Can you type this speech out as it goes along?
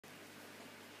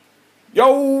Yo,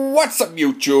 what's up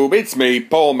YouTube? It's me,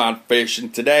 Paul Madfish,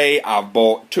 and today I've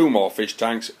bought two more fish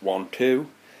tanks.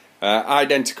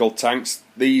 Identical tanks.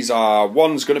 These are,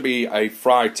 one's going to be a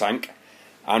fry tank,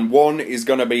 and one is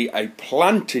going to be a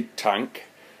planted tank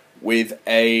with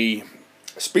a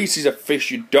species of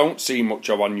fish you don't see much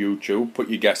of on YouTube. Put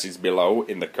your guesses below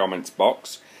in the comments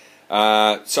box.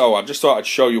 So I just thought I'd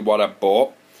show you what I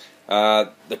bought.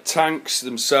 The tanks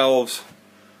themselves,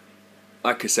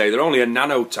 like I say, they're only a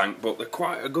nano tank, but they're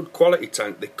quite a good quality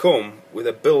tank. They come with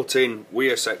a built-in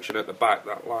weir section at the back.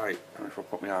 That light, if I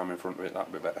put my arm in front of it,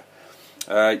 that'd be better.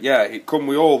 Yeah, it come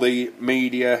with all the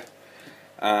media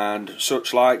and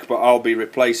such like, but I'll be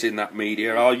replacing that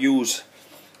media. I'll use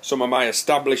some of my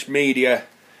established media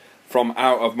from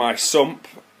out of my sump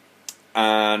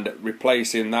and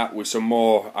replacing that with some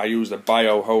more. I use the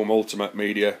Bio Home Ultimate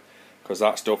media because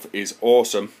that stuff is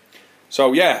awesome.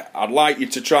 So yeah, I'd like you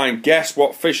to try and guess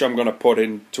what fish I'm going to put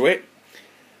into it,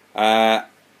 and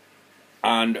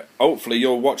hopefully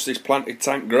you'll watch this planted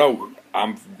tank grow.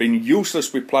 I've been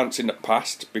useless with plants in the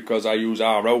past because I use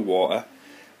RO water,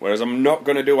 whereas I'm not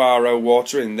going to do RO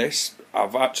water in this.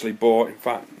 I've actually bought, in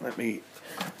fact, let me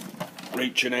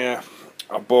reach in here,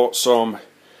 I bought some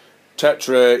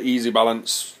Tetra Easy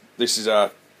Balance. This is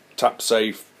a tap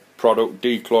safe product,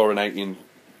 dechlorinating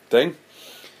thing.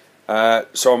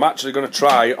 So I'm actually going to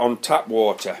try on tap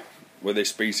water with this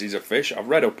species of fish. I've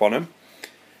read up on them,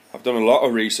 I've done a lot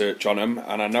of research on them,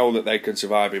 and I know that they can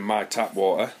survive in my tap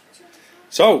water.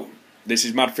 So this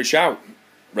is Madfish out.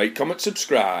 Rate, comment,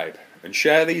 subscribe and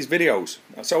share these videos.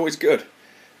 That's always good.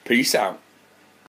 Peace out.